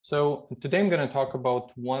So today I'm going to talk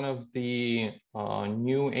about one of the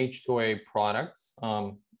new H2O products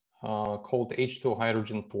called H2O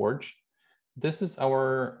Hydrogen Torch. This is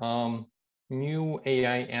our new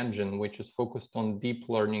AI engine, which is focused on deep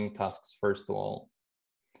learning tasks, first of all.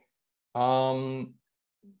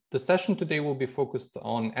 The session today will be focused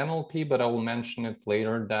on NLP, but I will mention it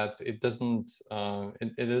later that it doesn't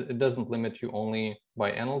limit you only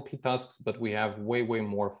by NLP tasks, but we have way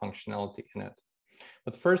more functionality in it.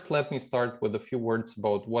 But first, let me start with a few words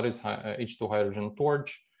about what is H2O Hydrogen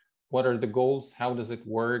Torch, what are the goals, how does it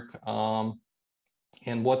work,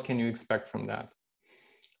 and what can you expect from that.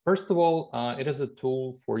 First of all, it is a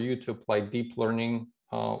tool for you to apply deep learning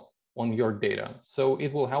on your data. So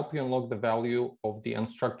it will help you unlock the value of the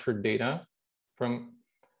unstructured data from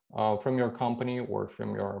your company or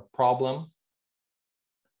from your problem.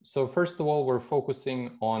 So first of all, we're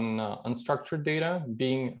focusing on unstructured data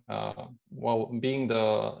being the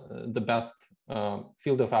best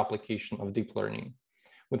field of application of deep learning.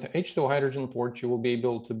 With H2O Hydrogen Torch, you will be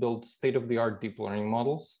able to build state-of-the-art deep learning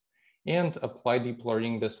models and apply deep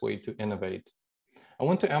learning this way to innovate. I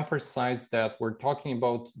want to emphasize that we're talking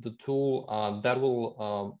about the tool that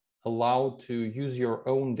will allow to use your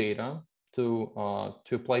own data to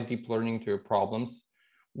apply deep learning to your problems,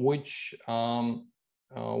 which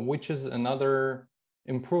is another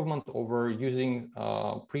improvement over using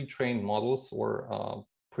pre-trained models or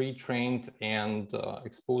pre-trained and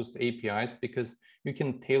exposed APIs, because you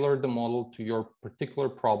can tailor the model to your particular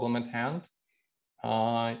problem at hand.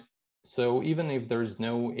 So even if there's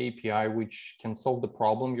no API which can solve the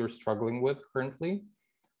problem you're struggling with currently,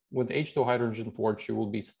 with H2O Hydrogen Torch, you will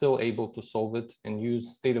be still able to solve it and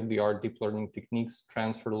use state-of-the-art deep learning techniques,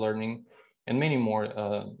 transfer learning, and many more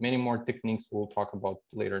techniques we'll talk about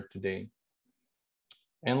later today.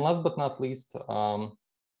 And last but not least, with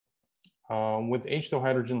H2O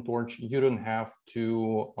Hydrogen Torch, you don't have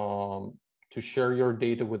to share your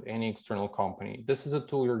data with any external company. This is a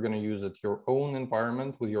tool you're going to use at your own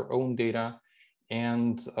environment with your own data,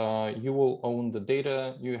 and you will own the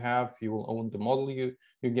data you have, you will own the model you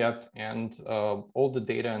get, and all the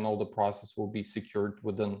data and all the process will be secured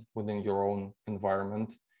within your own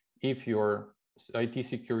environment. If your IT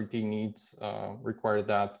security needs require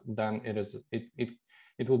that, then it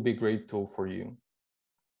will be a great tool for you.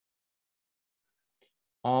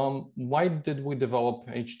 Why did we develop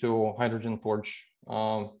H2O Hydrogen Torch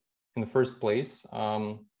in the first place?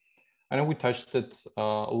 I know we touched it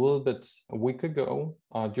a little bit a week ago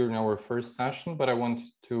during our first session, but I want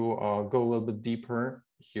to go a little bit deeper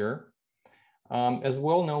here. As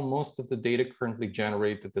we all know, most of the data currently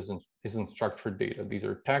generated is unstructured data. These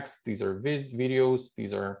are text, these are videos,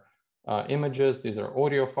 these are images, these are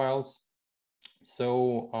audio files.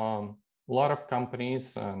 So a lot of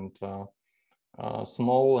companies and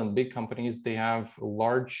small and big companies, they have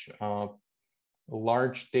large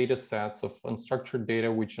data sets of unstructured data,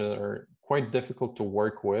 which are quite difficult to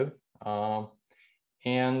work with.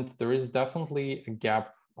 And there is definitely a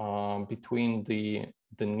gap between the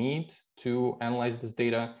need to analyze this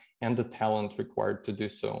data and the talent required to do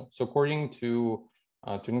so. So according to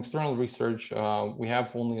an external research, we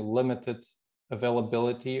have only limited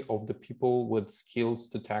availability of the people with skills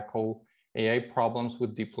to tackle AI problems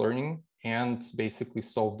with deep learning and basically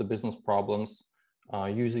solve the business problems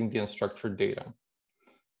using the unstructured data.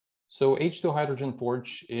 So H2O Hydrogen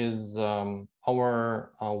Torch is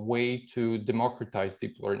our way to democratize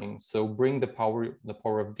deep learning. So bring the power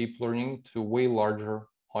of deep learning to a way larger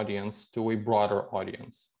audience, to a broader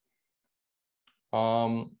audience.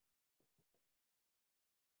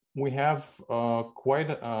 We have quite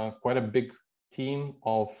a big team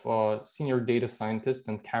of senior data scientists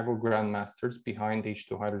and Kaggle Grandmasters behind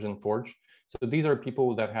H2O Hydrogen Torch. So these are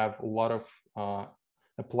people that have a lot of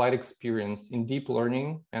applied experience in deep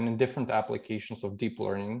learning and in different applications of deep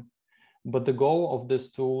learning. But the goal of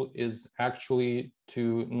this tool is actually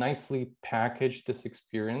to nicely package this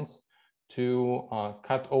experience to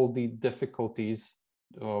cut all the difficulties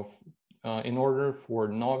in order for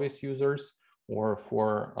novice users or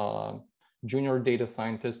for junior data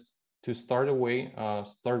scientists to start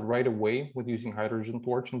right away with using Hydrogen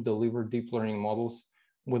Torch and deliver deep learning models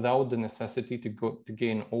without the necessity to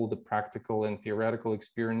gain all the practical and theoretical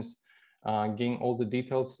experience, gain all the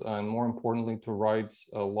details, and more importantly, to write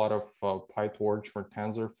a lot of PyTorch or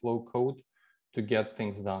TensorFlow code to get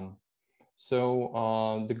things done.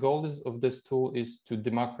 So the goal of this tool is to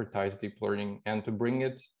democratize deep learning and to bring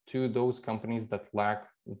it to those companies that lack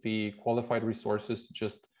the qualified resources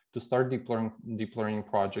just to start deep learning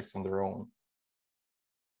projects on their own.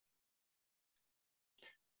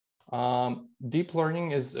 Deep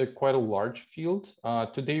learning is quite a large field.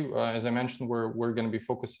 Today, as I mentioned, we're going to be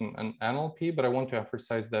focusing on NLP, but I want to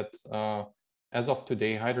emphasize that as of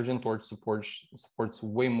today, Hydrogen Torch supports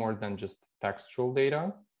way more than just textual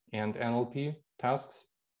data and NLP tasks.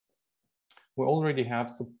 We already have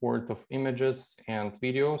support of images and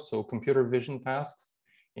video, so computer vision tasks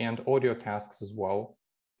and audio tasks as well.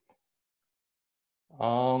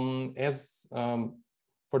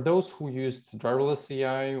 For those who used driverless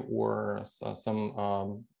AI or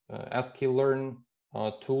some sklearn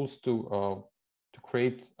tools to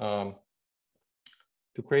create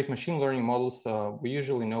machine learning models, we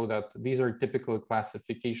usually know that these are typical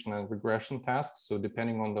classification and regression tasks. So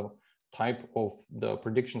depending on the type of the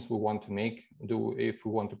predictions we want to make, if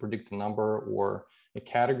we want to predict a number or a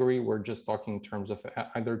category, we're just talking in terms of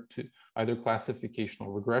either classification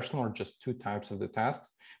or regression or just two types of the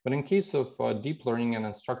tasks. But in case of deep learning and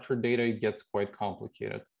unstructured data, it gets quite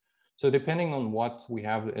complicated. So depending on what we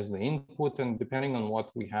have as the input and depending on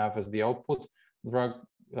what we have as the output, there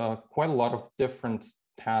are quite a lot of different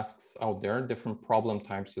tasks out there, different problem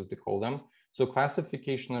types as they call them. So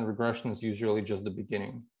classification and regression is usually just the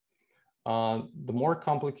beginning. The more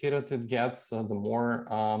complicated it gets, the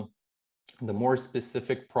more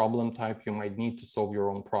specific problem type you might need to solve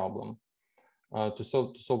your own problem. To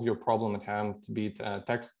solve your problem at hand, be it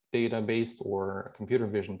text data based or computer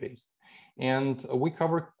vision based. And we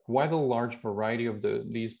cover quite a large variety of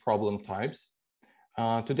these problem types.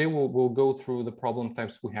 Today we'll go through the problem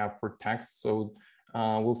types we have for text. So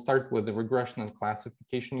we'll start with the regression and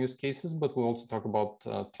classification use cases, but we'll also talk about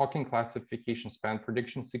token classification, span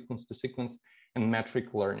prediction, sequence to sequence, and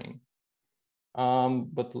metric learning.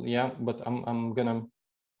 But I'm gonna,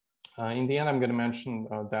 in the end, I'm gonna mention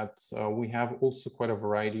that we have also quite a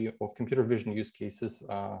variety of computer vision use cases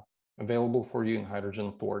available for you in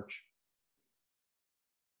Hydrogen Torch.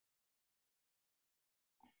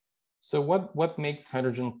 So what makes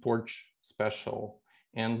Hydrogen Torch special?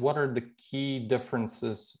 And what are the key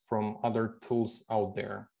differences from other tools out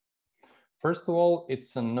there? First of all,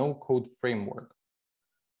 it's a no-code framework.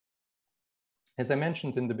 As I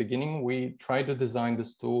mentioned in the beginning, we try to design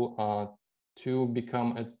this tool to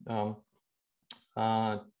become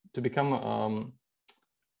a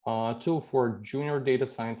tool for junior data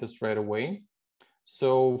scientists right away.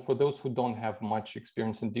 So for those who don't have much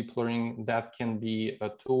experience in deep learning, that can be a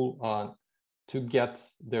tool to get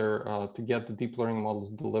the deep learning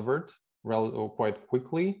models delivered quite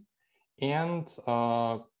quickly, and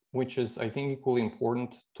which is, I think, equally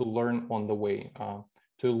important to learn on the way,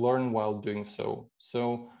 to learn while doing so.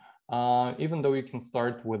 So even though you can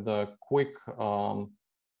start with a quick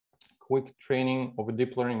training of a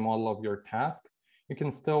deep learning model of your task, you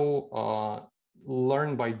can still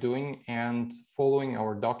learn by doing and following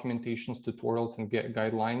our documentations, tutorials, and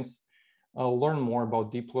guidelines. Learn more about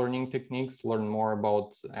deep learning techniques, learn more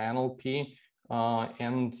about NLP,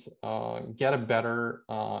 and get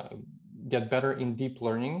better in deep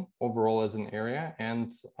learning overall as an area,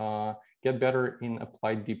 and get better in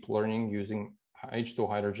applied deep learning using H2O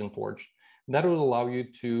Hydrogen Torch. That will allow you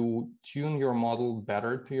to tune your model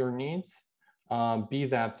better to your needs, be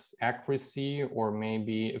that accuracy or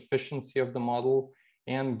maybe efficiency of the model,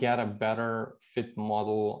 and get a better fit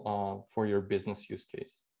model for your business use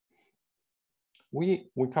case. We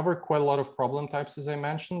cover quite a lot of problem types, as I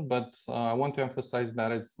mentioned, but I want to emphasize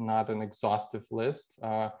that it's not an exhaustive list.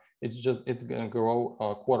 It's going to grow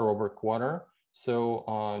quarter over quarter.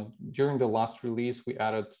 So during the last release, we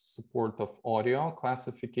added support of audio,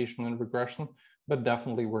 classification, and regression, but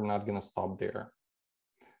definitely we're not going to stop there.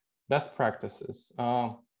 Best practices.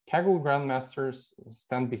 Kaggle Grandmasters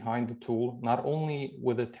stand behind the tool, not only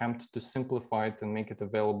with attempt to simplify it and make it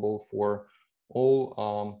available for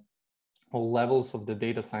all levels of the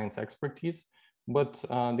data science expertise, but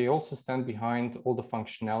they also stand behind all the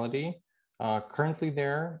functionality currently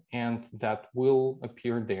there and that will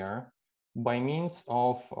appear there by means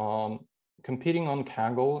of competing on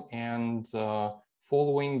Kaggle and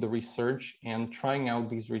following the research and trying out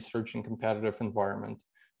these research in competitive environment.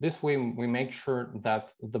 This way, we make sure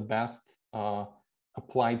that the best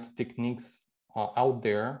applied techniques out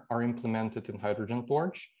there are implemented in Hydrogen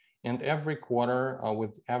Torch. And every quarter,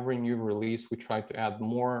 with every new release, we try to add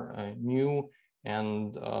more new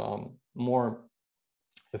and more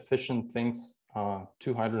efficient things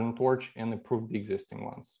to Hydrogen Torch and improve the existing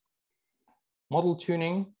ones. Model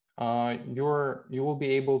tuning, you will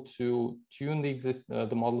be able to tune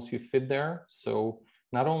the models you fit there. So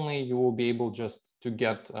not only you will be able just to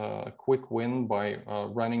get a quick win by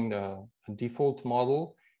running the default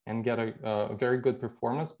model and get a very good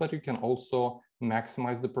performance, but you can also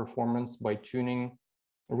maximize the performance by tuning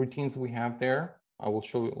routines we have there. I will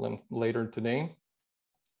show you them later today.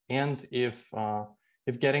 And if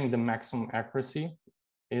getting the maximum accuracy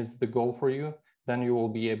is the goal for you, then you will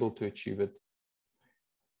be able to achieve it.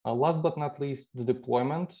 Last but not least, the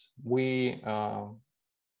deployment. We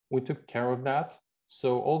took care of that.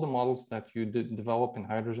 So all the models that you develop in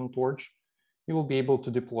Hydrogen Torch, you will be able to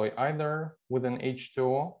deploy either with an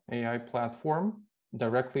H2O AI platform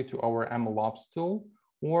directly to our MLOps tool,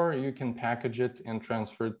 or you can package it and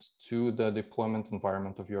transfer it to the deployment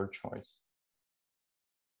environment of your choice.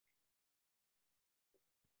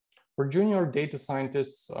 For junior data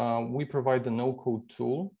scientists, we provide the no-code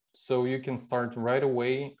tool, so you can start right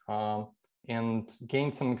away and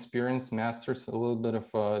gain some experience, masters a little bit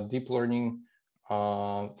of deep learning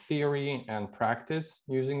theory and practice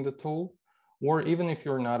using the tool. Or even if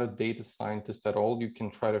you're not a data scientist at all, you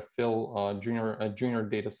can try to fill a junior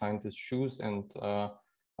data scientist shoes and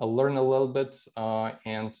learn a little bit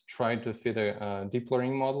and try to fit a deep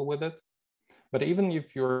learning model with it. But even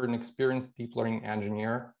if you're an experienced deep learning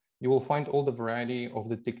engineer, you will find all the variety of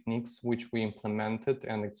the techniques which we implemented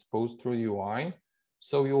and exposed through UI.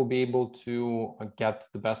 So you'll be able to get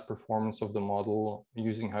the best performance of the model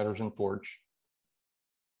using Hydrogen Torch.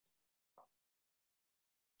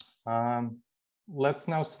 Let's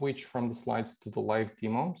now switch from the slides to the live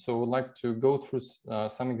demo. So I would like to go through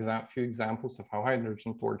few examples of how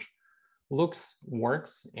Hydrogen Torch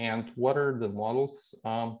works, and what are the models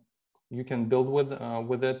you can build with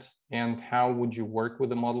it, and how would you work with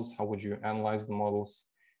the models, how would you analyze the models,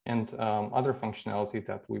 and other functionality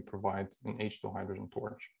that we provide in H2O Hydrogen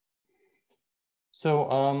Torch.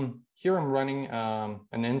 So here I'm running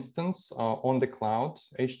an instance on the cloud,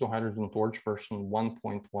 H2O Hydrogen Torch version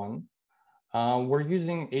 1.1. We're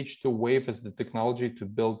using H2O Wave as the technology to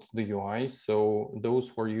build the UI. So those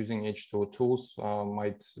who are using H2O tools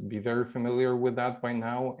might be very familiar with that by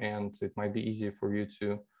now, and it might be easier for you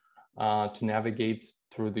to navigate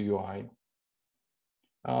through the UI.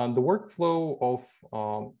 The workflow of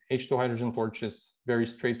H2O Hydrogen Torch is very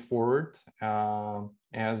straightforward,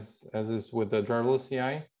 as is with the driverless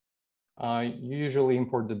AI. You usually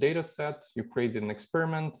import the data set, you create an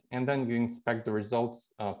experiment, and then you inspect the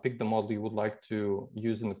results, pick the model you would like to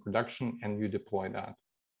use in the production, and you deploy that.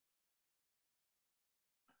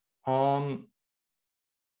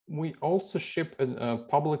 We also ship a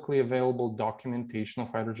publicly available documentation of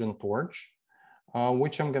Hydrogen Torch,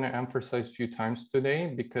 which I'm going to emphasize a few times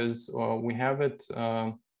today, because we have it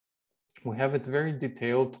very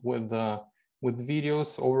detailed with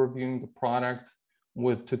videos overviewing the product,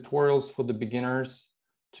 with tutorials for the beginners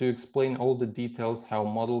to explain all the details, how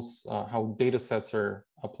models, how data sets are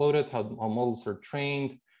uploaded, how models are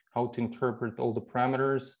trained, how to interpret all the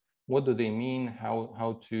parameters, what do they mean,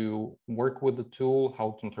 how to work with the tool,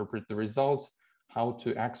 how to interpret the results, how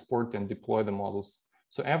to export and deploy the models.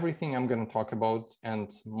 So everything I'm going to talk about, and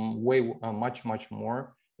much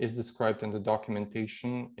more, is described in the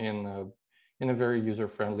documentation in a very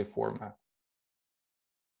user-friendly format.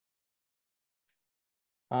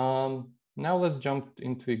 Now let's jump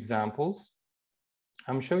into examples.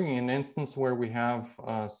 I'm showing you an instance where we have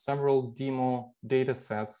several demo data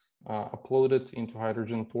sets uploaded into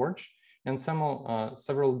Hydrogen Torch, and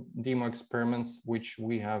several demo experiments which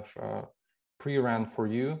we have pre-ran for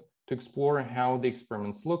you to explore how the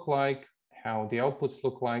experiments look like, how the outputs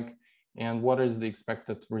look like, and what is the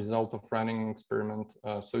expected result of running an experiment.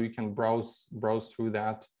 So you can browse through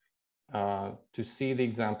that to see the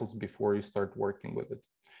examples before you start working with it.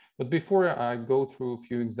 But before I go through a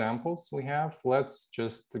few examples we have, let's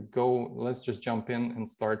just jump in and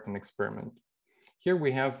start an experiment. Here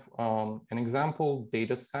we have an example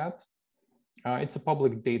data set. It's a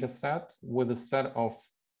public data set with a set of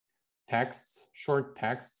texts, short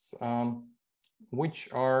texts, which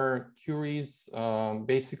are queries,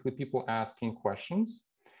 basically people asking questions,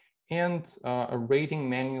 and a rating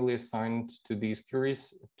manually assigned to these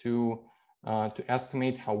queries to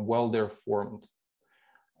estimate how well they're formed.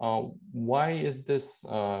 Why is this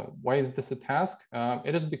a task?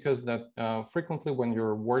 It is because that frequently when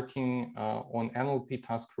you're working on NLP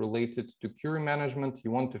tasks related to query management, you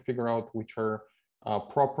want to figure out which are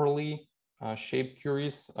properly shaped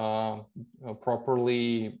queries,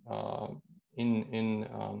 properly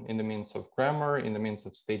in the means of grammar, in the means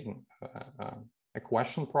of stating a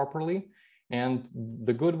question properly. And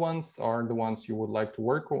the good ones are the ones you would like to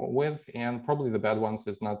work with, and probably the bad ones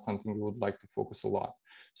is not something you would like to focus a lot.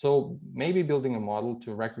 So maybe building a model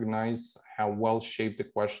to recognize how well shaped the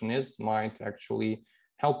question is might actually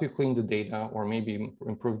help you clean the data, or maybe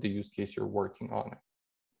improve the use case you're working on.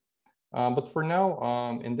 But for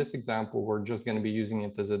now, in this example, we're just going to be using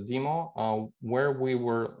it as a demo, where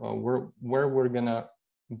we're going to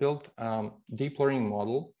build deep learning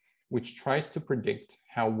model which tries to predict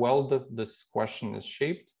how well this question is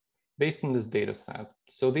shaped based on this data set.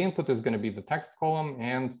 So the input is going to be the text column,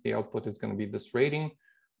 and the output is going to be this rating,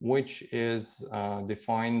 which is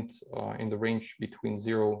defined in the range between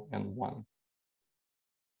 0 and 1.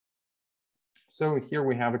 So here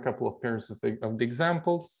we have a couple of pairs of the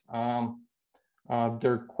examples.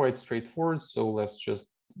 They're quite straightforward, so let's just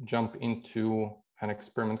jump into an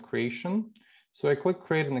experiment creation. So I click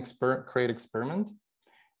create experiment.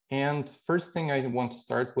 And first thing I want to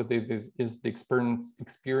start with is the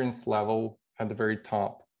experience level at the very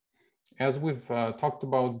top. As we've talked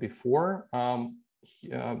about before,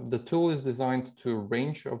 the tool is designed to a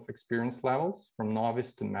range of experience levels from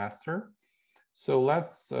novice to master. So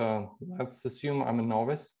let's assume I'm a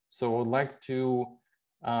novice. So I would like to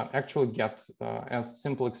actually get as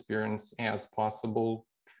simple experience as possible,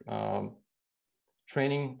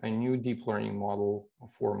 training a new deep learning model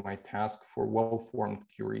for my task for well-formed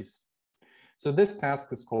queries. So this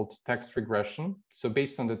task is called text regression. So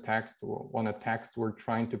based on the text, we're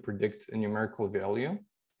trying to predict a numerical value.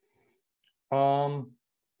 I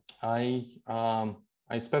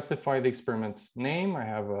specify the experiment name. I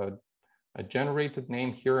have a generated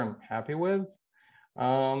name here I'm happy with.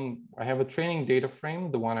 I have a training data frame,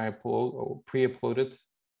 the one I pre-uploaded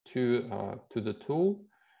to the tool.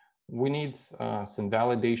 We need some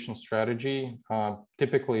validation strategy.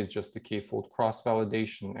 Typically, it's just a k-fold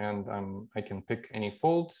cross-validation, and I can pick any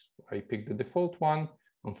fold. I pick the default one.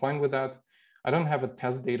 I'm fine with that. I don't have a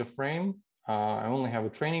test data frame. I only have a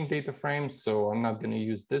training data frame, so I'm not going to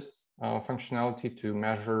use this functionality to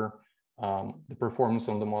measure the performance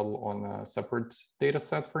on the model on a separate data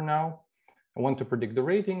set for now. I want to predict the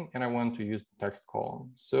rating, and I want to use the text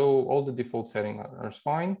column. So all the default settings are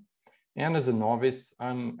fine. And as a novice,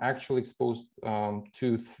 I'm actually exposed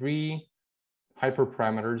to 3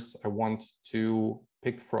 hyperparameters I want to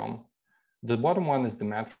pick from. The bottom one is the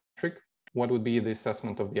metric. What would be the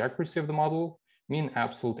assessment of the accuracy of the model? Mean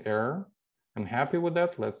absolute error. I'm happy with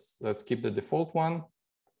that. Let's keep the default one.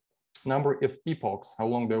 Number of epochs. How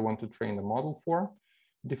long do I want to train the model for?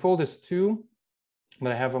 Default is 2,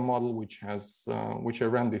 but I have a model which has which I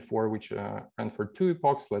ran before, which ran for 2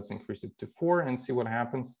 epochs. Let's increase it to 4 and see what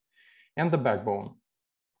happens. And the backbone.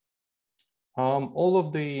 All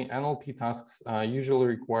of the NLP tasks usually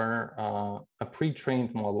require a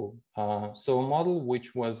pre-trained model. So a model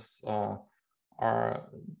which was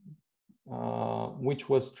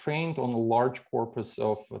trained on a large corpus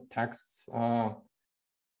of texts.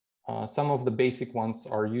 Some of the basic ones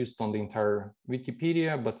are used on the entire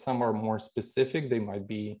Wikipedia, but some are more specific. They might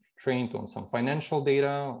be trained on some financial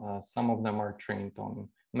data. Some of them are trained on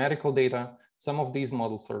medical data. Some of these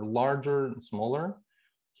models are larger and smaller.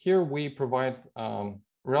 Here we provide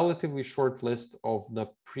relatively short list of the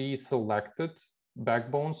pre-selected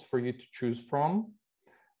backbones for you to choose from.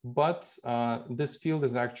 But this field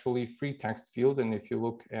is actually free text field. And if you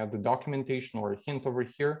look at the documentation or a hint over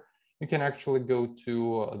here, you can actually go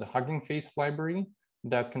to the Hugging Face library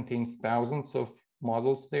that contains thousands of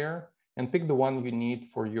models there and pick the one you need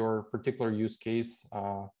for your particular use case.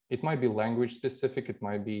 It might be language specific, it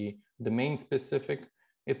might be domain specific,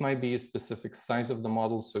 it might be a specific size of the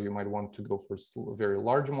model. So you might want to go for a very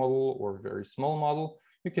large model or a very small model.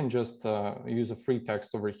 You can just use a free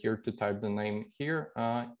text over here to type the name here,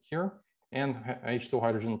 and H2O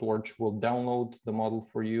Hydrogen Torch will download the model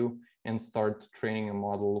for you and start training a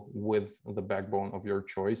model with the backbone of your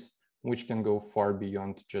choice, which can go far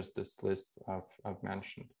beyond just this list I've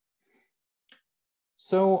mentioned.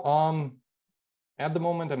 So at the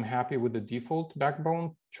moment, I'm happy with the default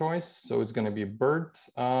backbone choice. So it's going to be BERT,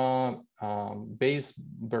 base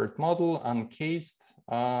BERT model, uncased.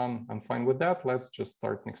 I'm fine with that. Let's just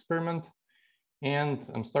start an experiment. And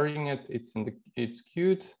I'm starting it. It's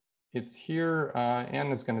queued. It's here,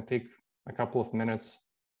 and it's going to take a couple of minutes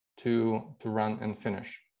to run and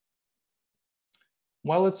finish.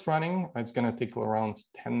 While it's running, it's going to take around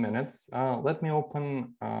 10 minutes. Let me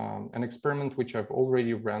open an experiment which I've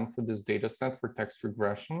already ran for this data set for text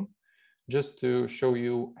regression, just to show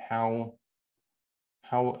you how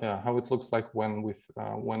it looks like when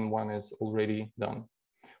one is already done.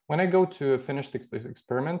 When I go to finish the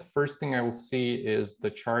experiment, first thing I will see is the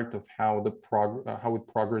chart of how it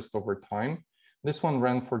progressed over time. This one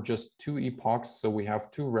ran for just 2 epochs, so we have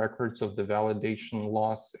 2 records of the validation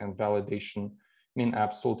loss and validation mean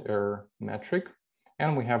absolute error metric,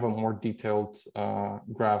 and we have a more detailed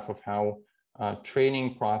graph of how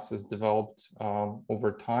training process developed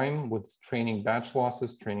over time with training batch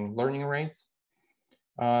losses, training learning rates.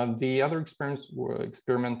 The other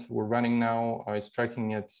experiment we're running now is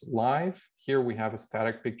tracking it live. Here we have a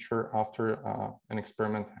static picture after an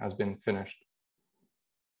experiment has been finished.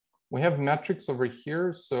 We have metrics over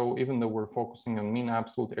here, so even though we're focusing on mean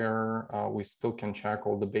absolute error, we still can check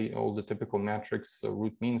all the typical metrics, so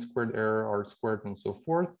root mean squared error, R squared, and so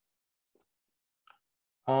forth.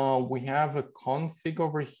 We have a config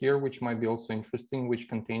over here, which might be also interesting, which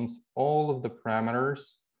contains all of the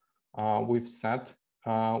parameters we've set.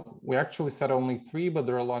 We actually set only 3, but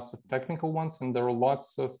there are lots of technical ones, and there are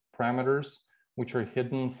lots of parameters which are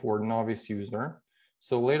hidden for novice user.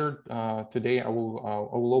 So later today, I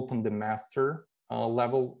will open the master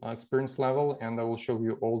level, experience level, and I will show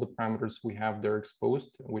you all the parameters we have there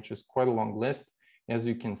exposed, which is quite a long list, as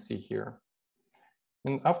you can see here.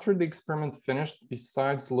 And after the experiment finished,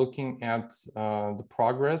 besides looking at the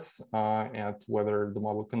progress, at whether the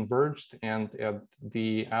model converged and at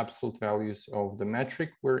the absolute values of the metric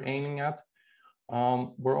we're aiming at,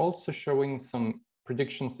 we're also showing some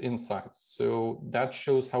predictions insights. So that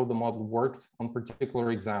shows how the model worked on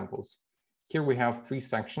particular examples. Here we have 3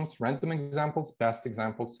 sections: random examples, best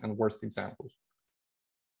examples, and worst examples.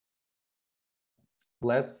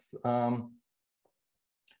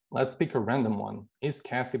 Let's pick a random one. Is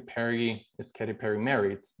Katy Perry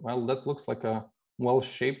married? Well, that looks like a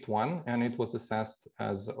well-shaped one, and it was assessed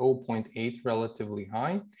as 0.8, relatively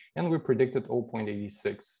high, and we predicted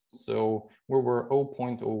 0.86. So we were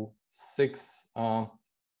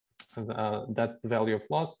 0.06. That's the value of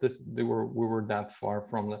loss. We were that far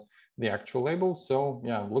from the actual label. So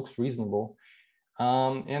yeah, it looks reasonable.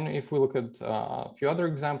 And if we look at a few other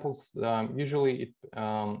examples, usually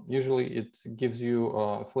it gives you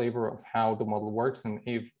a flavor of how the model works and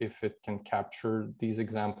if it can capture these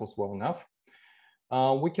examples well enough.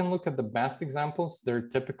 We can look at the best examples. They're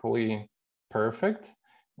typically perfect,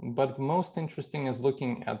 but most interesting is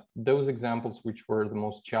looking at those examples which were the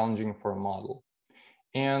most challenging for a model.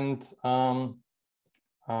 And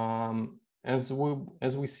as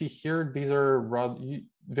we see here, these are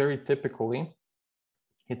very typically,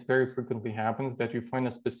 it very frequently happens that you find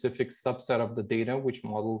a specific subset of the data which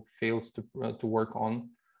model fails to work on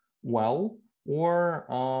well, or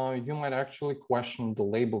you might actually question the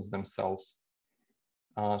labels themselves.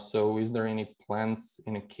 So is there any plants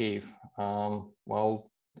in a cave?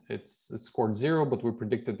 Well, it's scored 0, but we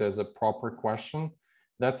predicted as a proper question.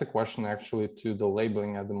 That's a question actually to the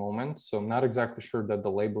labeling at the moment. So I'm not exactly sure that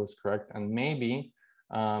the label is correct. And maybe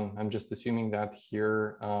I'm just assuming that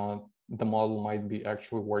here the model might be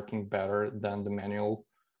actually working better than the manual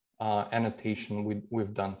annotation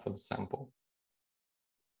we've done for the sample.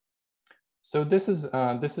 So this is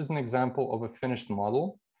an example of a finished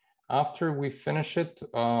model. After we finish it,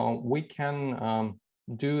 we can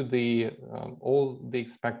do all the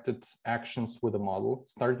expected actions with the model,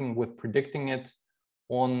 starting with predicting it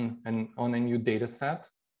on a new data set.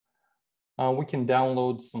 We can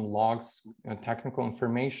download some logs, technical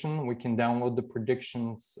information. We can download the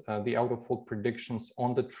predictions, the out-of-fold predictions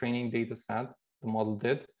on the training data set the model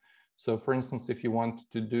did. So for instance, if you want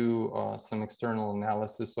to do some external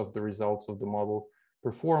analysis of the results of the model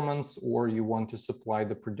performance, or you want to supply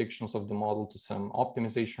the predictions of the model to some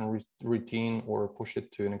optimization routine or push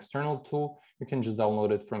it to an external tool, you can just download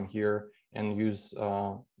it from here and use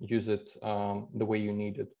it the way you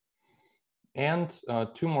need it. And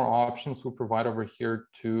 2 more options we provide over here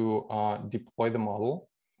to deploy the model.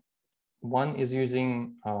 One is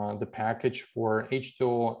using the package for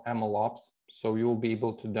H2O MLOps. So you'll be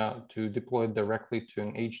able to deploy it directly to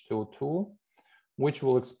an H2O tool, which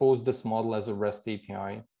will expose this model as a REST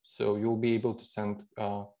API. So you'll be able to send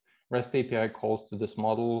REST API calls to this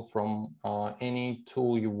model from any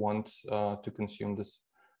tool you want to consume this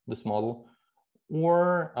model.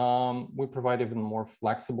 Or we provide even more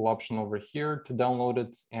flexible option over here to download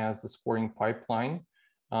it as a scoring pipeline,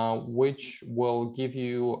 which will give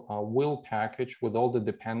you a will package with all the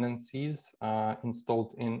dependencies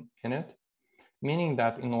installed in it. Meaning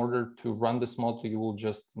that in order to run this model, you will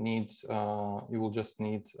just need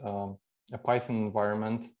a Python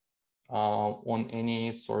environment on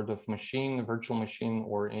any sort of machine, virtual machine,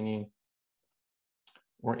 or any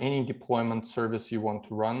deployment service you want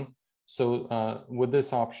to run. So with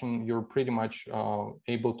this option, you're pretty much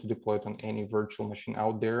able to deploy it on any virtual machine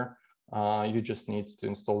out there. You just need to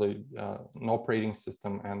install an operating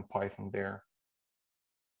system and Python there.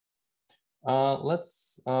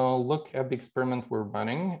 Let's look at the experiment we're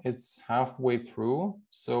running. It's halfway through,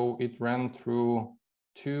 so it ran through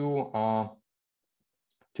two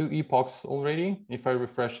 2 epochs already. If I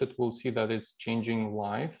refresh it, we'll see that it's changing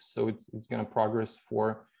live. So it's going to progress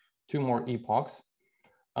for 2 more epochs.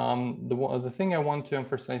 The thing I want to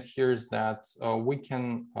emphasize here is that we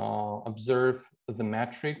can observe the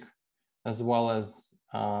metric as well as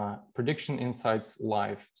prediction insights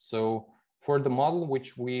live. So for the model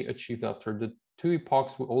which we achieved after the 2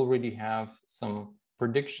 epochs, we already have some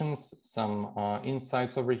predictions, some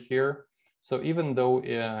insights over here. So even though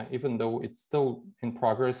it's still in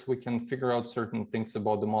progress, we can figure out certain things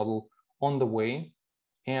about the model on the way,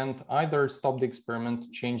 and either stop the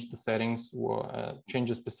experiment, change the settings, or change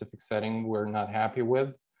a specific setting we're not happy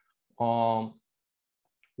with, or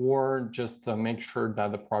just make sure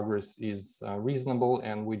that the progress is reasonable,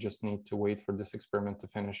 and we just need to wait for this experiment to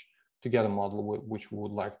finish to get a model which we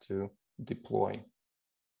would like to deploy.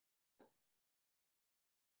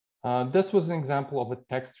 This was an example of a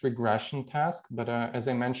text regression task, but as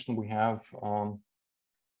I mentioned, we have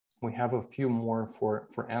a few more for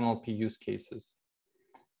NLP use cases.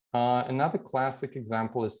 Another classic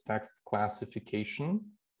example is text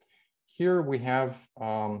classification. Here we have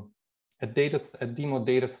a demo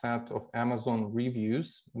data set of Amazon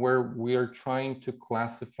reviews, where we are trying to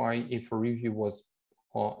classify if a review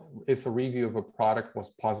of a product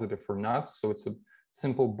was positive or not. So it's a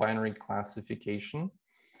simple binary classification.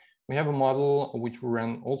 We have a model which we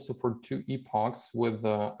ran also for 2 epochs with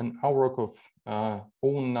an AUROC of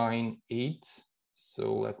 0.98.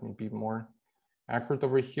 So let me be more accurate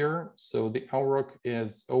over here. So the AUROC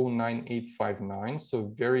is 0.9859,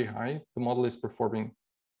 so very high. The model is performing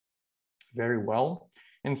very well.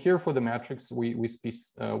 And here for the metrics, we see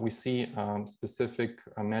specific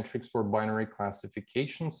metrics for binary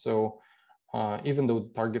classification. So even though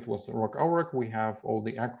the target was ROC-AUROC, we have all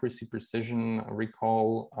the accuracy, precision,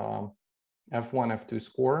 recall, F1, F2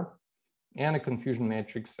 score, and a confusion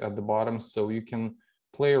matrix at the bottom. So you can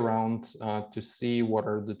play around to see what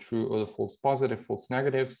are the true or the false positive, false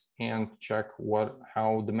negatives, and check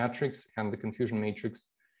how the metrics and the confusion matrix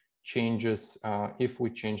changes if we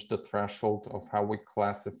change the threshold of how we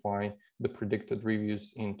classify the predicted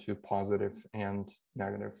reviews into positive and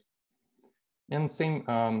negative. And same,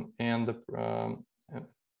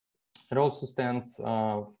 it also stands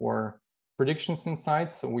for predictions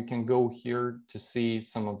insights. So we can go here to see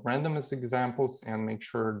some of randomness examples and make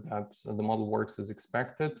sure that the model works as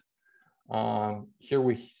expected. Here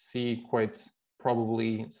we see quite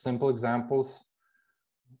probably simple examples.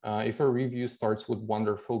 If a review starts with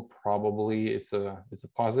wonderful, probably it's a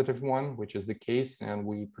positive one, which is the case, and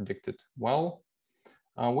we predicted well.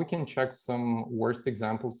 We can check some worst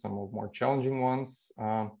examples, some of more challenging ones.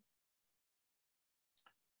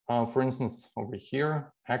 For instance, over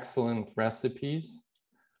here, excellent recipes.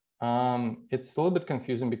 It's a little bit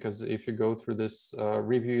confusing because if you go through this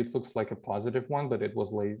review, it looks like a positive one, but it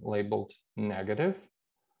was labeled negative.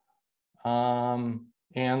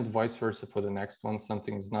 And vice versa for the next one,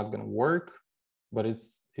 something is not going to work, but it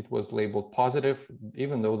was labeled positive,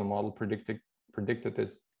 even though the model predicted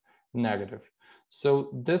is negative. So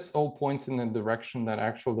this all points in the direction that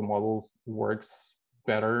actually the model works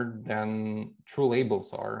better than true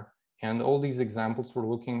labels are. And all these examples we're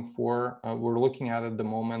looking at the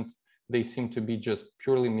moment, they seem to be just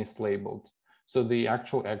purely mislabeled. So the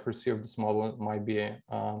actual accuracy of this model might be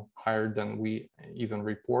higher than we even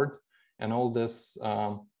report. And all this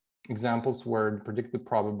examples where the predicted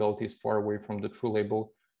probability is far away from the true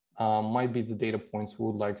label might be the data points we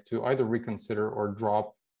would like to either reconsider or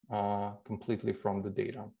drop completely from the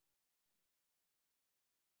data.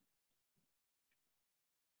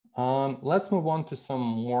 Let's move on to some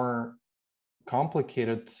more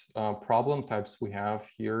complicated problem types we have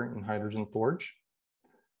here in Hydrogen Torch.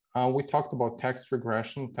 We talked about text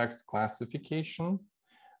regression, text classification.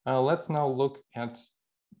 Let's now look at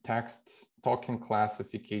text token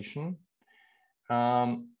classification.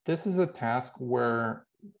 This is a task where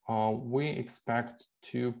we expect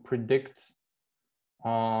to predict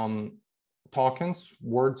tokens,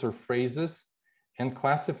 words or phrases, and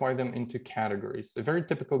classify them into categories. A very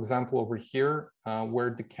typical example over here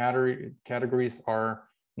where the categories are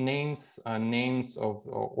names of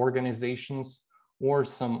organizations, or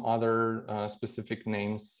some other specific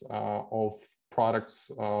names of products,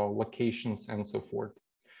 locations, and so forth.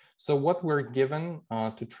 So what we're given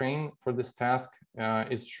to train for this task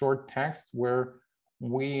is short text where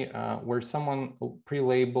someone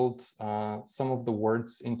pre-labeled some of the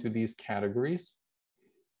words into these categories.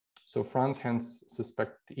 So France hence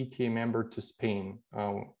suspect ETA member to Spain.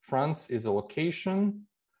 France is a location,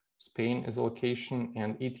 Spain is a location,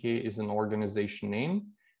 and ETA is an organization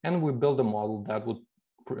name. And we build a model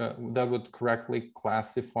that would correctly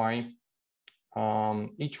classify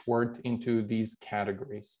each word into these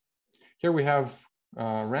categories. Here we have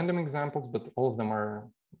random examples, but all of them are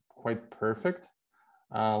quite perfect.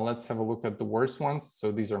 Let's have a look at the worst ones.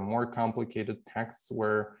 So these are more complicated texts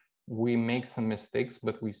where we make some mistakes,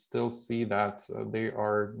 but we still see that they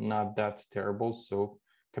are not that terrible. So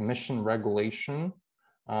commission regulation.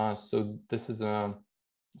 So this is a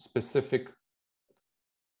specific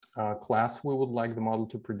class we would like the model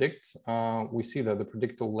to predict. We see that the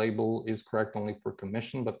predictor label is correct only for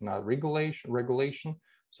commission, but not regulation.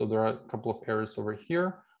 So there are a couple of errors over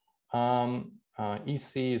here.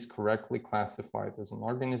 EC is correctly classified as an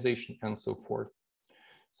organization and so forth.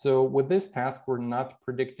 So with this task, we're not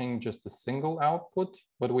predicting just a single output,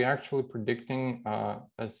 but we're actually predicting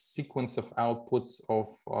a sequence of outputs of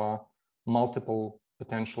multiple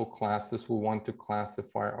potential classes we want to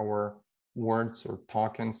classify our words or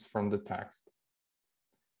tokens from the text.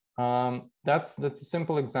 That's a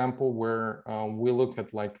simple example where we look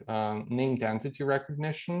at like named entity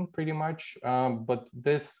recognition pretty much, but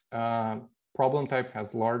this problem type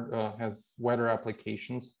has wider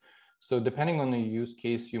applications. So depending on the use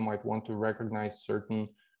case, you might want to recognize certain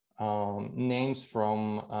names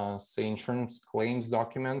from, say, insurance claims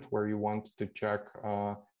document where you want to check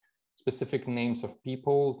specific names of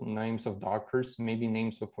people, names of doctors, maybe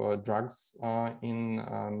names of drugs in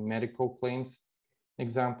medical claims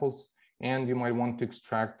examples, and you might want to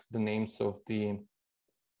extract the names of the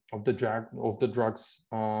drugs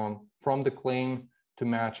from the claim to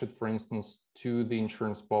match it, for instance, to the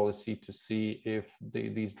insurance policy to see if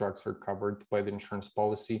these drugs are covered by the insurance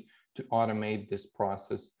policy to automate this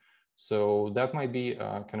process. So that might be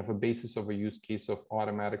kind of a basis of a use case of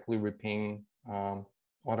automatically repaying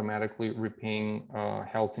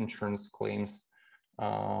health insurance claims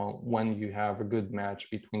when you have a good match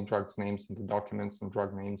between drugs names in the documents and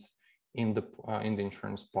drug names in the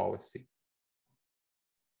insurance policy.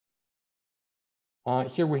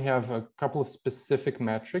 Here we have a couple of specific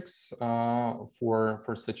metrics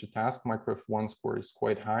for such a task. Micro F1 score is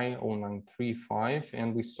quite high, 0935,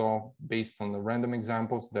 and we saw based on the random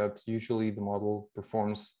examples that usually the model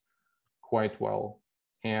performs quite well.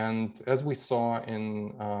 And as we saw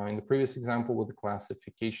in the previous example with the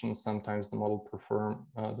classification, sometimes the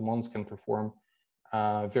models can perform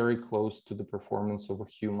very close to the performance of a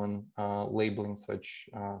human labeling such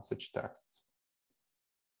texts.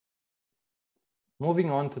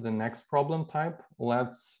 Moving on to the next problem type,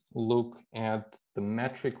 let's look at the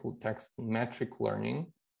metric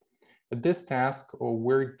learning. At this task,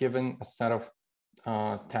 we're given a set of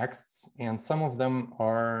texts, and some of them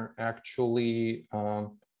are actually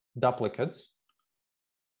duplicates.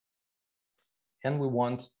 And we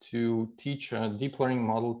want to teach a deep learning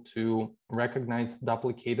model to recognize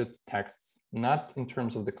duplicated texts, not in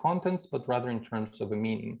terms of the contents, but rather in terms of a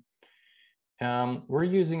meaning. We're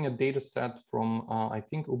using a data set from, I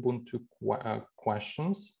think, Ubuntu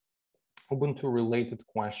questions, Ubuntu related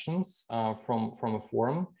questions from a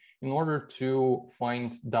forum in order to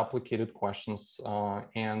find duplicated questions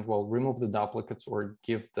and, well, remove the duplicates or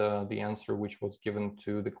give the answer which was given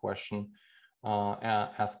to the question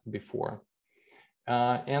asked before.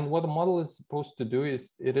 And what the model is supposed to do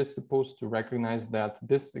is it is supposed to recognize that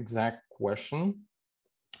this exact question,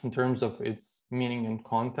 in terms of its meaning and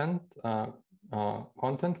content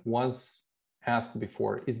was asked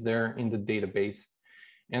before, is there in the database.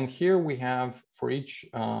 And here we have, for each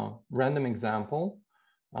random example,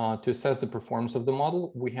 to assess the performance of the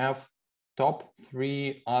model, we have top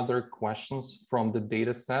 3 other questions from the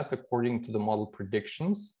data set according to the model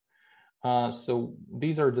predictions. So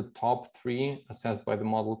these are the top 3 assessed by the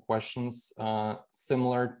model questions,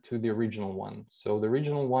 similar to the original one. So the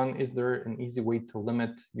original one, is there an easy way to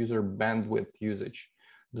limit user bandwidth usage?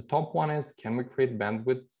 The top one is, can we create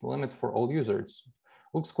bandwidth limit for all users?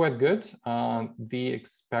 Looks quite good. The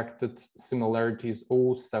expected similarity is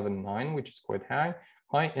 0.79, which is quite high,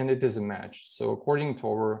 and it is a match. So according to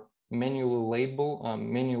our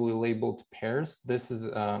manually labeled pairs, this is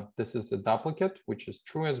a duplicate, which is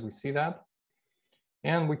true as we see that.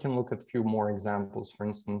 And we can look at a few more examples. For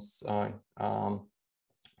instance,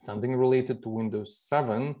 something related to Windows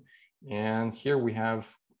 7, and here we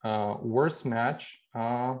have worst match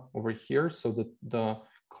over here. So the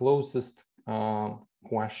closest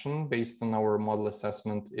question based on our model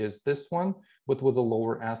assessment is this one, but with a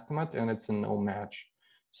lower estimate, and it's a no match.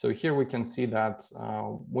 So here we can see that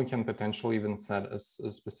we can potentially even set a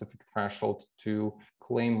specific threshold to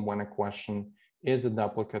claim when a question is a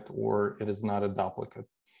duplicate or it is not a duplicate.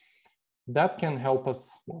 That can help us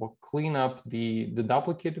clean up the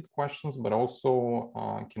duplicated questions, but also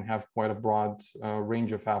can have quite a broad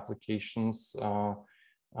range of applications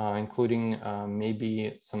including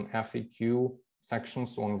maybe some FAQ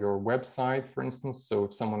sections on your website, for instance. So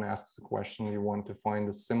if someone asks a question, you want to find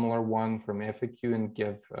a similar one from FAQ and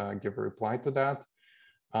give a reply to that.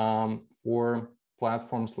 For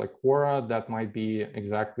platforms like Quora, that might be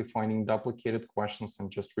exactly finding duplicated questions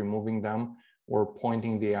and just removing them, or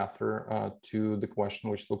pointing the author to the question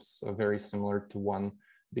which looks very similar to one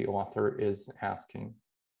the author is asking.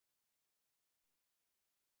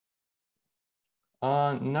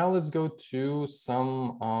 Now let's go to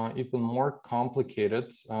some even more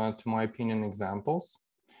complicated, to my opinion, examples.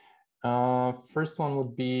 First one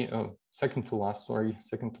would be, second to last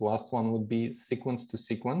one would be sequence to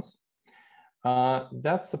sequence.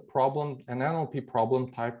 That's a problem, an NLP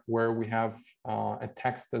problem type where we have a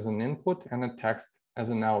text as an input and a text as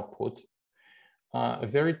an output. A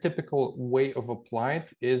very typical way of apply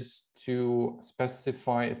it is to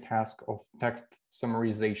specify a task of text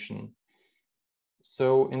summarization.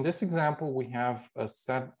 So in this example, we have a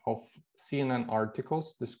set of CNN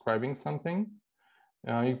articles describing something.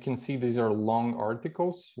 You can see these are long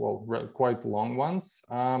articles, well, quite long ones,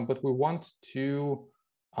 but we want to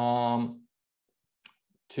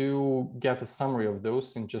get a summary of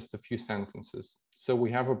those in just a few sentences. So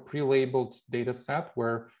we have a pre-labeled data set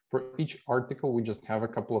where for each article, we just have a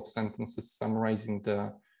couple of sentences summarizing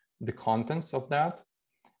the contents of that.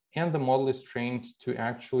 And the model is trained to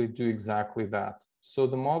actually do exactly that. So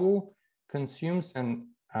the model consumes a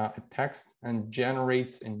text and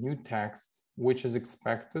generates a new text, which is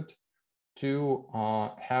expected to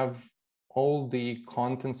have all the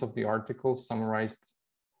contents of the article summarized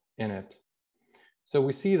in it. So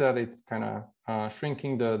we see that it's kind of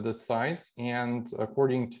shrinking the size, and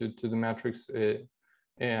according to the metrics, it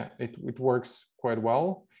works quite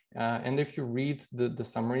well. And if you read the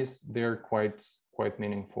summaries, they're quite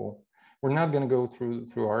meaningful. We're not going to go through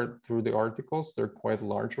the articles; they're quite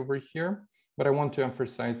large over here. But I want to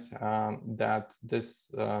emphasize that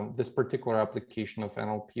this particular application of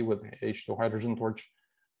NLP with H2O Hydrogen Torch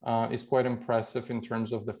is quite impressive in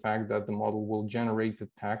terms of the fact that the model will generate the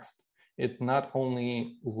text. It not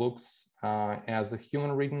only looks as a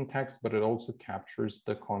human reading text, but it also captures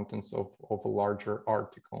the contents of a larger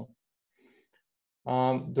article.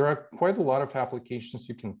 There are quite a lot of applications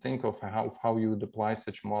you can think of how you would apply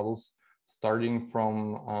such models, starting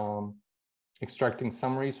from extracting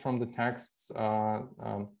summaries from the texts.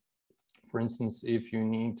 For instance, if you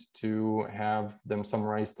need to have them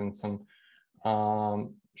summarized in some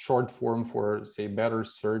short form for, say, better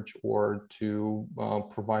search, or to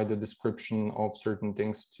provide a description of certain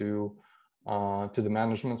things to the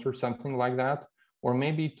management or something like that, or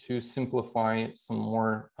maybe to simplify some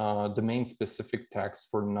more domain-specific text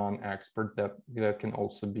for non-expert, that can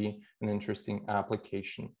also be an interesting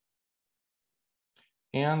application.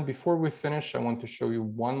 And before we finish, I want to show you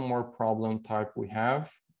one more problem type we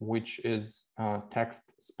have, which is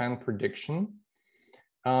text span prediction.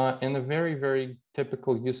 And a very, very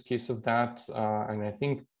typical use case of that, and I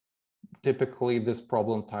think typically this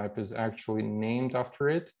problem type is actually named after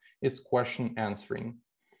it, is question answering.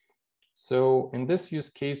 So in this use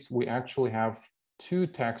case, we actually have two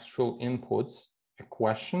textual inputs, a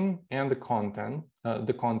question and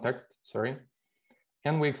the context, sorry.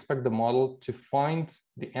 And we expect the model to find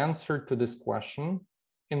the answer to this question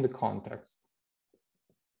in the context.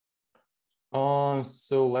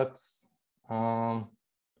 So let's, for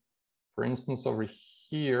instance, over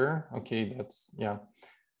here, okay, that's, yeah,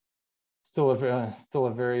 still a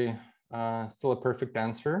perfect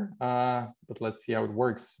answer, but let's see how it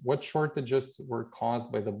works. What shortages were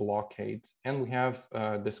caused by the blockade? And we have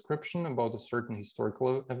a description about a certain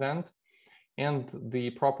historical event, and the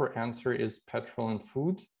proper answer is petrol and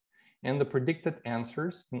food. And the predicted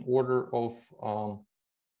answers in order of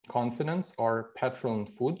confidence are petrol and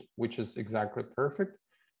food, which is exactly perfect,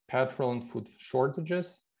 petrol and food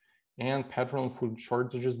shortages, and petrol and food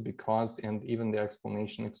shortages because, and even the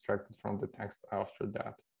explanation extracted from the text after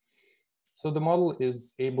that. So the model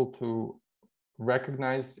is able to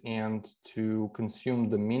recognize and to consume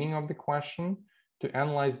the meaning of the question, to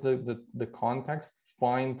analyze the context,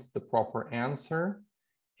 find the proper answer.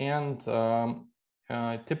 And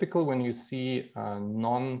typically when you see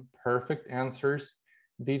non-perfect answers,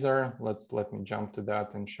 these are, let me jump to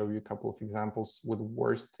that and show you a couple of examples with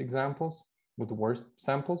worst samples.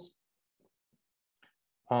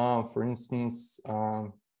 For instance,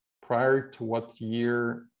 prior to what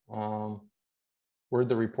year were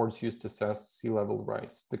the reports used to assess sea level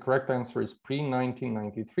rise? The correct answer is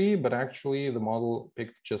pre-1993, but actually the model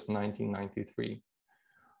picked just 1993.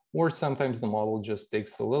 Or sometimes the model just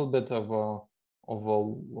takes a little bit of a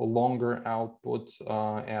longer output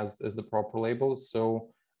as the proper label.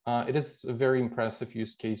 So It is a very impressive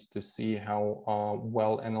use case to see how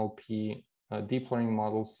well NLP deep learning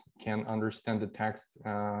models can understand the text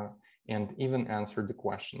and even answer the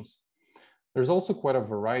questions. There's also quite a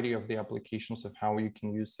variety of the applications of how you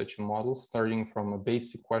can use such a model, starting from a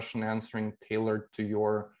basic question answering tailored to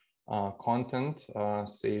your content.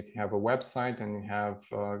 Say if you have a website and you have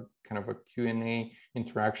kind of a Q&A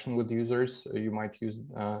interaction with users, you might use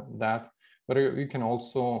that. But you can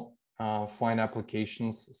also find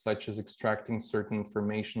applications such as extracting certain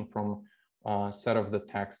information from a set of the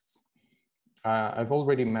texts. I've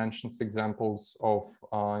already mentioned examples of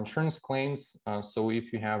insurance claims. So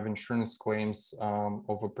if you have insurance claims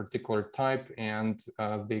of a particular type and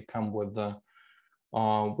they come with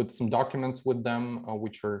some documents with them,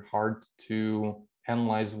 which are hard to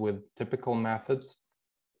analyze with typical methods,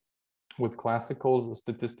 with classical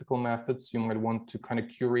statistical methods, you might want to kind of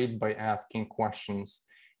curate by asking questions.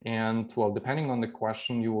 And well, depending on the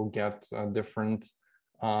question, you will get different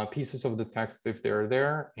pieces of the text if they're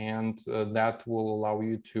there, and that will allow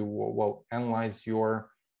you to well analyze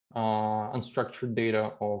your unstructured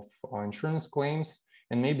data of insurance claims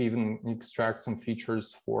and maybe even extract some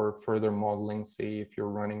features for further modeling. Say if you're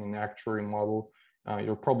running an actuary model,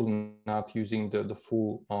 you're probably not using the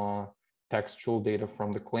full textual data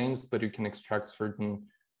from the claims, but you can extract certain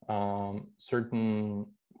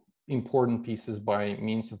important pieces by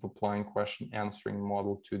means of applying question answering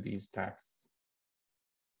model to these texts.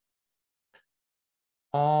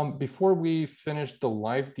 Before we finish the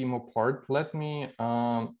live demo part, let me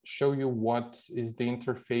show you what is the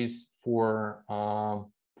interface for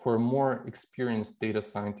a more experienced data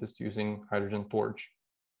scientist using Hydrogen Torch.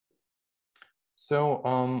 So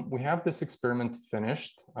we have this experiment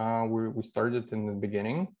finished. We started in the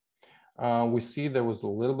beginning. We see there was a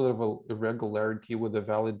little bit of an irregularity with the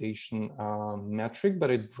validation metric,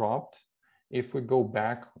 but it dropped. If we go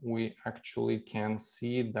back, we actually can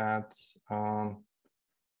see that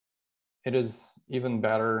it is even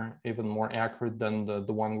better, even more accurate than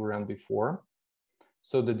the one we ran before.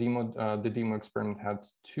 So the demo experiment had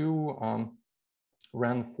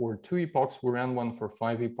ran for 2 epochs. We ran one for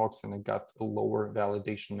 5 epochs, and it got a lower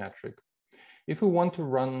validation metric. If we want to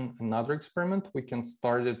run another experiment, we can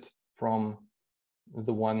start it from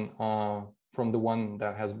the one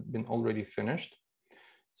that has been already finished.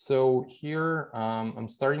 So here I'm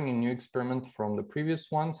starting a new experiment from the previous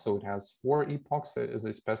one. So it has 4 epochs as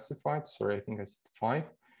I specified. Sorry, I think I said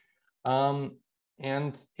 5.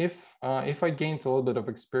 And if I gained a little bit of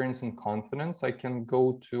experience and confidence, I can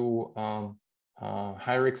go to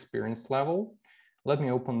higher experience level. Let me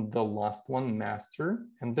open the last one, master.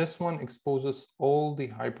 And this one exposes all the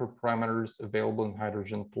hyperparameters available in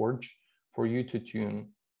Hydrogen Torch for you to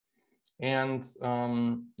tune. And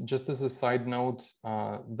just as a side note,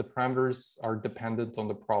 the parameters are dependent on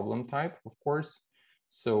the problem type, of course.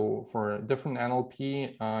 So for different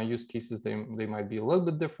NLP use cases, they might be a little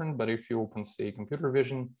bit different, but if you open, say, computer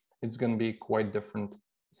vision, it's going to be quite different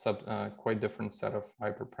set of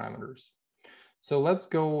hyperparameters. So let's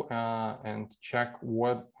go and check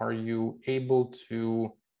what are you able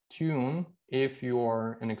to tune if you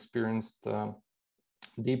are an experienced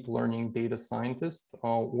deep learning data scientist,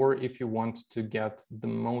 or if you want to get the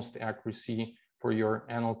most accuracy for your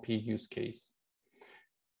NLP use case.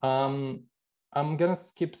 I'm gonna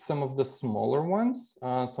skip some of the smaller ones,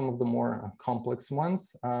 some of the more complex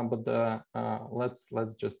ones, but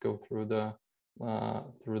let's just go through the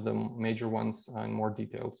major ones in more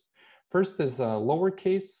details. First is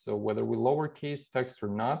lowercase, so whether we lowercase text or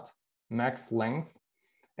not. Max length.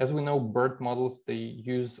 As we know, BERT models, they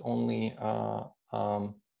use only a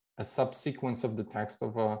subsequence of the text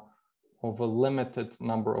of a limited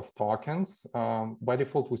number of tokens. By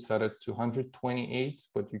default, we set it to 128,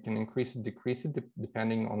 but you can increase it, decrease it,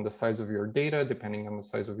 depending on the size of your data, depending on the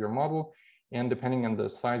size of your model, and depending on the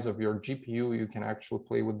size of your GPU, you can actually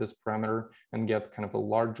play with this parameter and get kind of a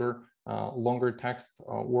larger, longer text,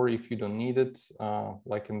 or if you don't need it,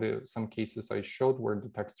 like in some cases I showed where the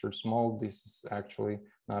texts are small, this is actually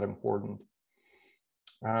not important.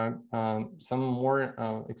 Some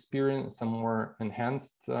more experience, some more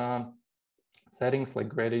enhanced settings like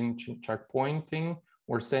gradient checkpointing,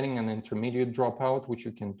 or setting an intermediate dropout, which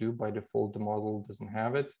you can do by default. The model doesn't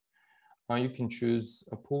have it. You can choose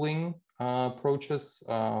pooling approaches.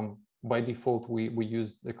 By default, we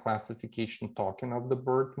use the classification token of the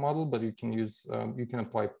BERT model, but you can use you can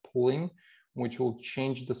apply pooling, which will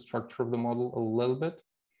change the structure of the model a little bit.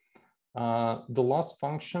 The loss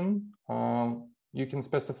function, you can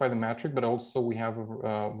specify the metric, but also we have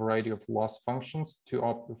a variety of loss functions to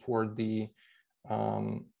opt for the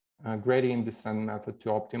gradient descent method to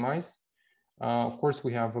optimize. Of course,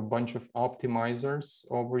 we have a bunch of optimizers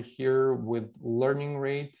over here with learning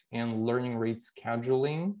rate and learning rate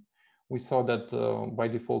scheduling. We saw that by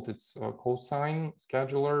default, it's a cosine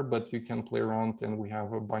scheduler, but you can play around and we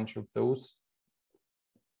have a bunch of those.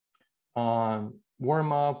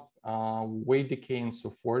 Warm up, weight decay, and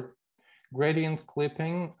so forth. Gradient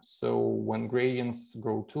clipping. So when gradients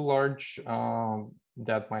grow too large,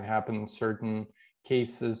 that might happen in certain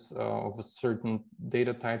cases of certain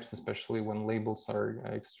data types, especially when labels are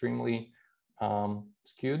extremely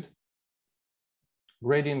skewed.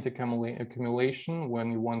 Gradient accumulation,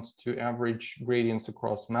 when you want to average gradients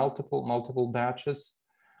across multiple batches.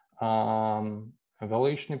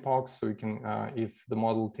 Evaluation epochs, so you can, if the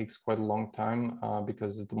model takes quite a long time,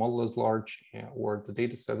 because if the model is large or the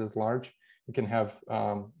data set is large, you can have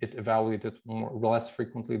it evaluated less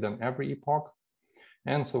frequently than every epoch,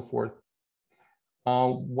 and so forth.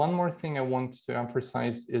 One more thing I want to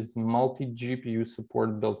emphasize is multi-GPU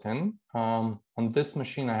support built in. On this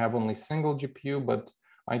machine, I have only single GPU, but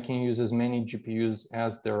I can use as many GPUs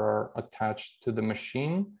as there are attached to the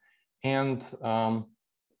machine. And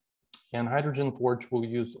Hydrogen Torch will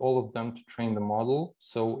use all of them to train the model.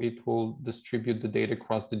 So it will distribute the data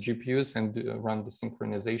across the GPUs and run the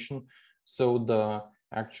synchronization. So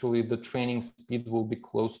actually the training speed will be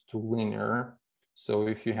close to linear. So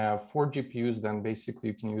if you have 4 GPUs, then basically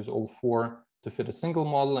you can use all 4 to fit a single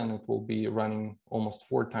model and it will be running almost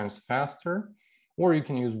 4 times faster. Or you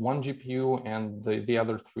can use 1 GPU and the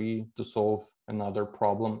other 3 to solve another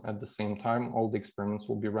problem at the same time. All the experiments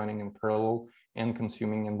will be running in parallel and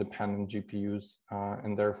consuming independent GPUs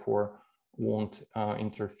and therefore won't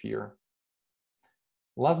interfere.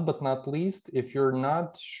 Last but not least, if you're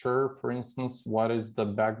not sure, for instance, what is the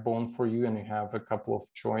backbone for you and you have a couple of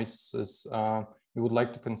choices you would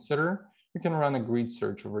like to consider, you can run a grid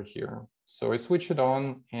search over here. So I switch it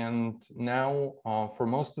on, and now for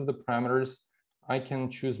most of the parameters, I can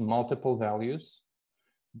choose multiple values,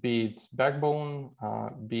 be it backbone,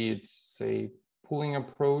 be it, say, pooling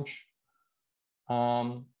approach.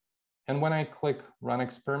 And when I click run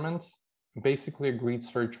experiment, basically a grid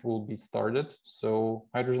search will be started. So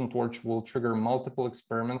Hydrogen Torch will trigger multiple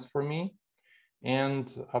experiments for me.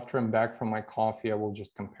 And after I'm back from my coffee, I will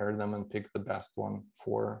just compare them and pick the best one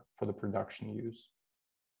for the production use.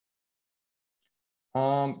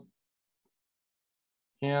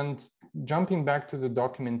 And jumping back to the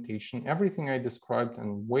documentation, everything I described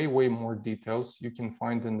and way more details you can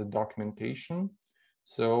find in the documentation.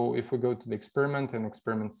 So if we go to the experiment and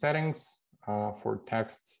experiment settings for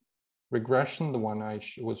text regression, the one I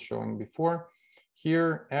was showing before,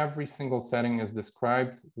 here every single setting is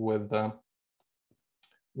described with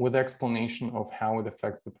explanation of how it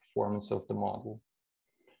affects the performance of the model.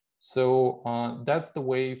 So that's the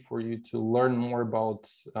way for you to learn more about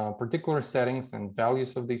particular settings and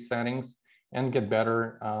values of these settings and get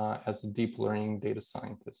better as a deep learning data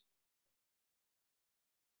scientist.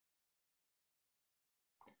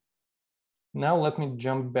 Now let me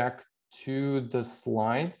jump back to the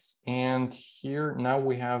slides. And here now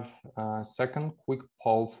we have a second quick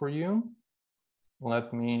poll for you.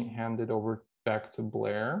 Let me hand it over back to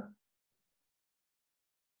Blair.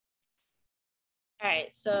 All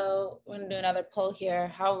right, so we're gonna do another poll here.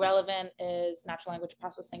 How relevant is natural language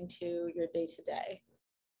processing to your day-to-day?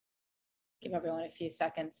 Give everyone a few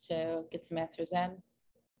seconds to get some answers in.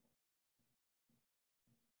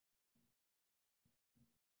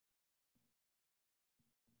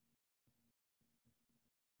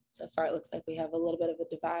 So far, it looks like we have a little bit of a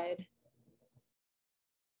divide.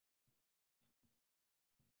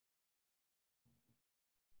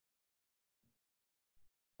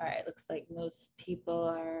 All right, looks like most people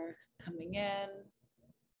are coming in.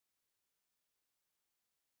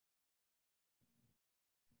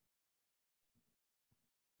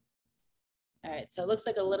 All right, so it looks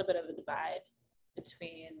like a little bit of a divide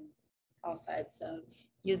between all sides of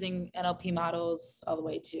using NLP models all the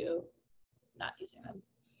way to not using them.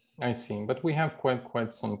 I see, but we have quite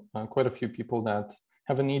a few people that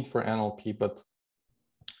have a need for NLP, but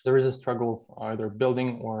there is a struggle of either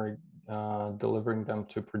building or delivering them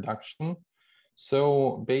to production.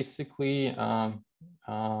 So basically,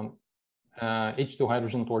 H2O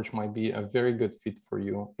Hydrogen Torch might be a very good fit for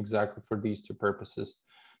you exactly for these two purposes.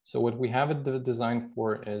 So what we have it designed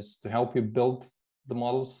for is to help you build the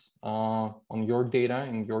models on your data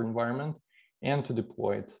in your environment and to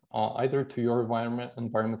deploy it either to your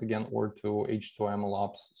environment again or to H2O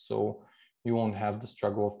MLOps. So you won't have the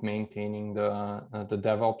struggle of maintaining the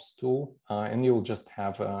DevOps tool and you'll just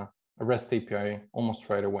have a REST API almost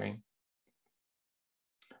right away.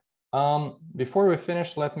 Before we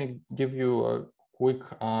finish, let me give you a quick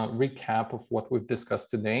recap of what we've discussed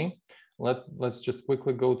today. Let's just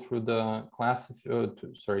quickly go through the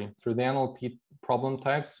through the NLP problem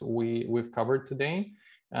types we've covered today.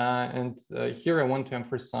 Here I want to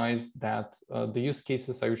emphasize that the use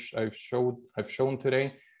cases I've shown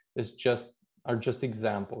today are just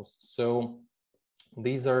examples. So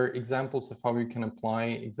these are examples of how you can apply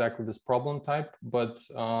exactly this problem type, but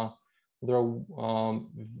there are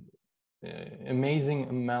amazing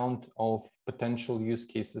amount of potential use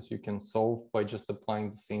cases you can solve by just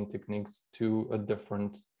applying the same techniques to a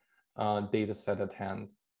different data set at hand.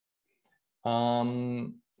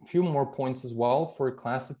 A few more points as well. For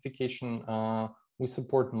classification, we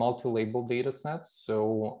support multi-label data sets.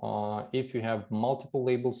 So if you have multiple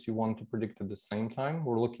labels you want to predict at the same time,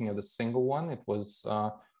 we're looking at a single one. It was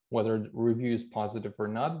whether the review is positive or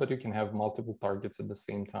not, but you can have multiple targets at the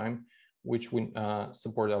same time, which we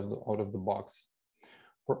support out of the box.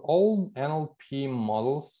 For all NLP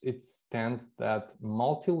models, it stands that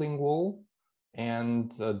multilingual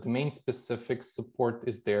and domain-specific support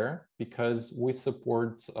is there because we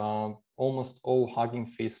support almost all Hugging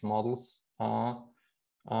Face models.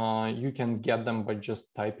 You can get them by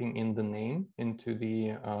just typing in the name into the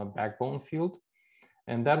backbone field.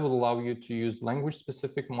 And that would allow you to use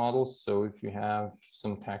language-specific models. So if you have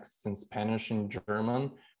some texts in Spanish and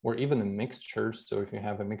German, or even a mixture, so if you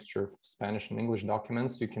have a mixture of Spanish and English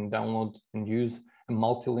documents, you can download and use a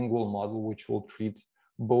multilingual model, which will treat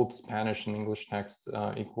both Spanish and English text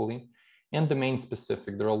equally. And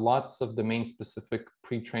domain-specific. There are lots of domain-specific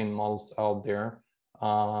pre-trained models out there.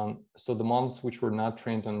 So the models which were not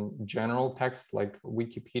trained on general text like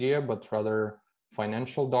Wikipedia, but rather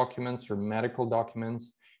financial documents or medical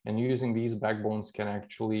documents, and using these backbones can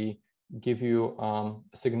actually give you a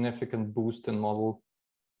significant boost in model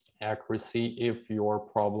accuracy if your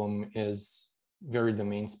problem is very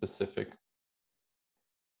domain specific.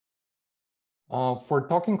 For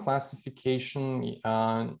token classification,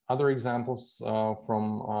 other examples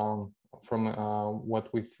from what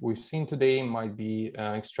we've seen today might be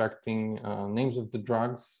extracting names of the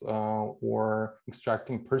drugs or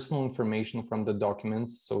extracting personal information from the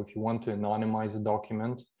documents. So if you want to anonymize a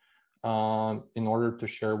document in order to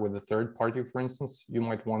share with a third party, for instance, you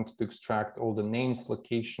might want to extract all the names,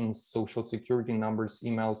 locations, social security numbers,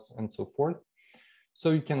 emails, and so forth.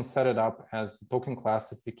 So you can set it up as a token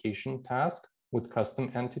classification task with custom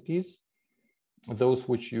entities, those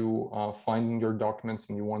which you find in your documents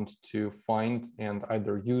and you want to find and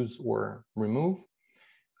either use or remove.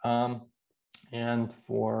 And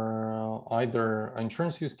for either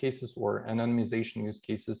insurance use cases or anonymization use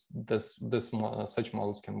cases, such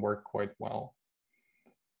models can work quite well.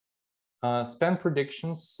 Spam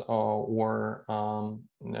predictions or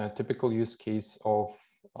a typical use case of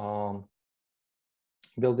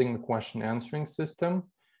building a question answering system.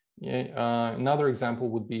 Another example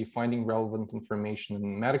would be finding relevant information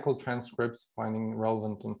in medical transcripts, finding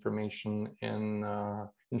relevant information in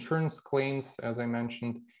insurance claims, as I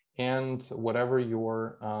mentioned, and whatever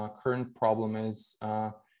your current problem is,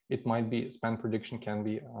 it might be spam prediction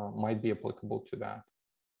might be applicable to that.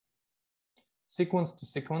 Sequence to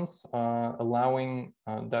sequence, allowing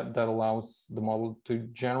that allows the model to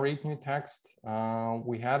generate new text.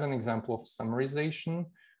 We had an example of summarization.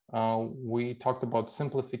 We talked about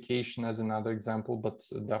simplification as another example, but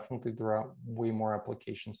definitely there are way more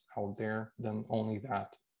applications out there than only that.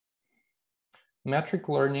 Metric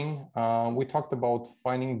learning, we talked about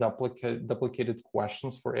finding duplicated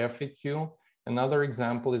questions for FAQ. Another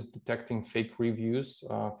example is detecting fake reviews,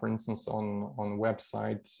 for instance, on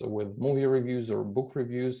websites with movie reviews or book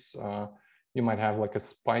reviews. You might have like a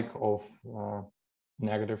spike of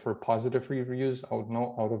negative or positive reviews out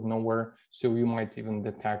of nowhere. So you might even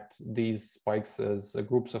detect these spikes as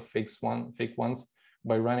groups of fake ones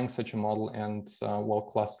by running such a model and while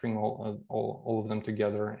clustering all of them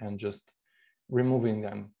together and just removing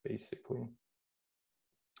them basically.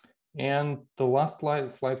 And the last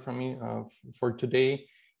slide from me for today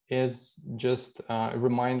is just a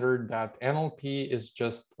reminder that NLP is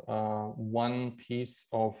just one piece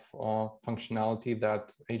of functionality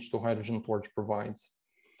that H2O Hydrogen Torch provides.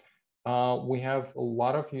 We have a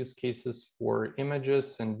lot of use cases for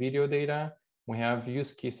images and video data. We have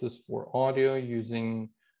use cases for audio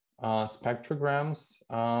using spectrograms.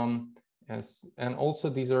 And also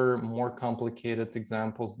these are more complicated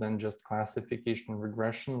examples than just classification and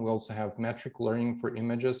regression. We also have metric learning for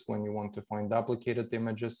images when you want to find duplicated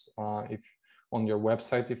images. If on your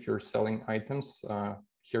website, if you're selling items,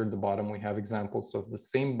 here at the bottom, we have examples of the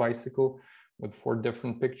same bicycle with 4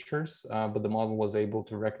 different pictures, but the model was able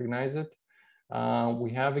to recognize it.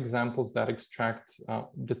 We have examples that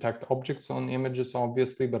detect objects on images,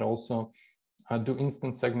 obviously, but also do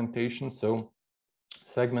instant segmentation. So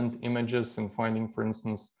segment images and finding, for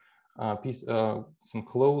instance, some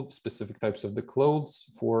clothes, specific types of the clothes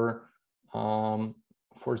for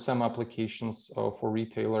some applications for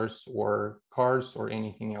retailers or cars or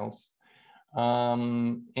anything else.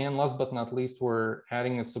 And last but not least, we're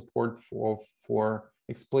adding a support for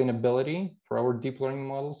explainability for our deep learning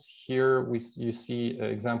models. Here you see an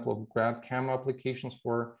example of GradCam applications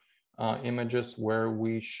for images where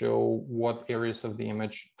we show what areas of the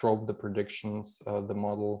image drove the predictions the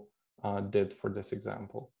model did for this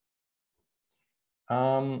example.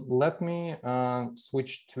 Let me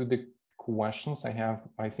switch to the questions.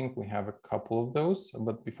 I think we have a couple of those,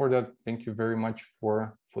 but before that, thank you very much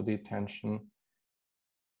for the attention